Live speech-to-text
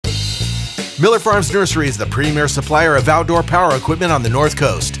Miller Farms Nursery is the premier supplier of outdoor power equipment on the North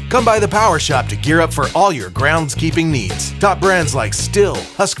Coast. Come by the Power Shop to gear up for all your groundskeeping needs. Top brands like Stihl,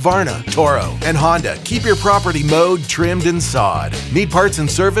 Husqvarna, Toro, and Honda keep your property mowed, trimmed, and sawed. Need parts and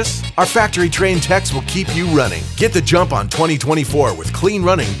service? Our factory-trained techs will keep you running. Get the jump on 2024 with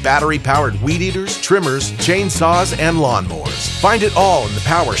clean-running, battery-powered weed eaters, trimmers, chainsaws, and lawnmowers. Find it all in the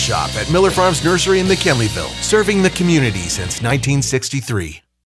Power Shop at Miller Farms Nursery in McKinleyville, serving the community since 1963.